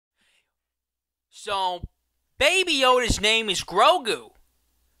So, Baby Yoda's name is Grogu.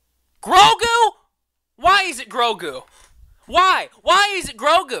 Grogu? Why is it Grogu? Why? Why is it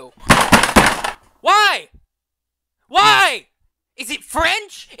Grogu? Why? Why? Is it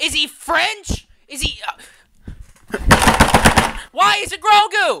French? Is he French? Is he... Why is it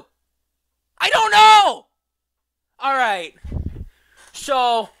Grogu? I don't know! Alright.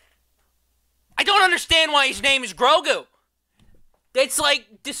 So, I don't understand why his name is Grogu. It's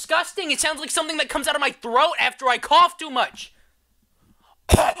like disgusting. It sounds like something that comes out of my throat after I cough too much.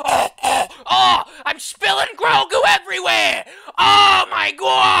 Oh, I'm spilling Grogu everywhere! Oh my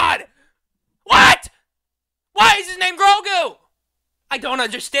god! What? Why is his name Grogu? I don't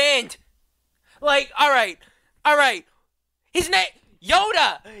understand. Like, alright. His name,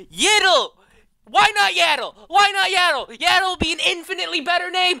 Yoda, Yiddle. Why not Yaddle? Why not Yaddle? Yaddle would be an infinitely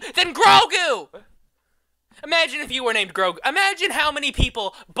better name than Grogu. Imagine if you were named Grogu. Imagine how many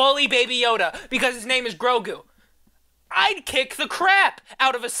people bully Baby Yoda because his name is Grogu. I'd kick the crap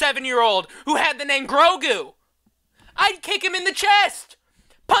out of a 7-year-old who had the name Grogu. I'd kick him in the chest.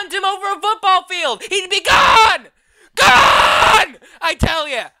 Punt him over a football field. He'd be gone. Gone! I tell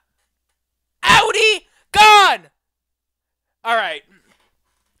ya. Outie, gone. All right.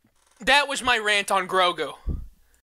 That was my rant on Grogu.